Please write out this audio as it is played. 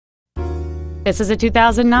This is a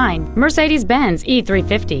 2009 Mercedes-Benz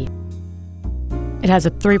E350. It has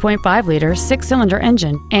a 3.5-liter six-cylinder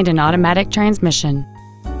engine and an automatic transmission.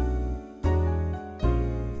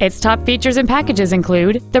 Its top features and packages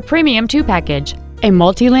include the Premium 2 package, a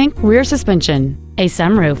multi-link rear suspension, a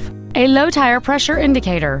sunroof, a low tire pressure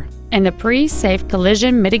indicator, and the pre-safe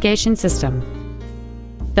collision mitigation system.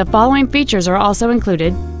 The following features are also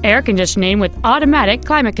included: air conditioning with automatic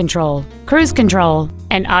climate control, cruise control,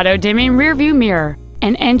 an auto-dimming rearview mirror,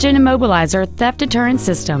 an engine immobilizer theft deterrent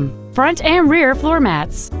system, front and rear floor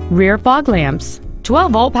mats, rear fog lamps,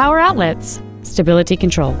 12-volt power outlets, stability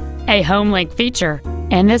control, a home link feature,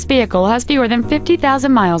 and this vehicle has fewer than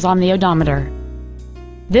 50,000 miles on the odometer.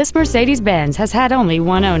 This Mercedes-Benz has had only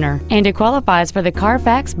one owner, and it qualifies for the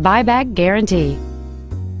Carfax buyback guarantee.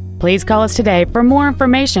 Please call us today for more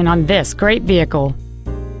information on this great vehicle.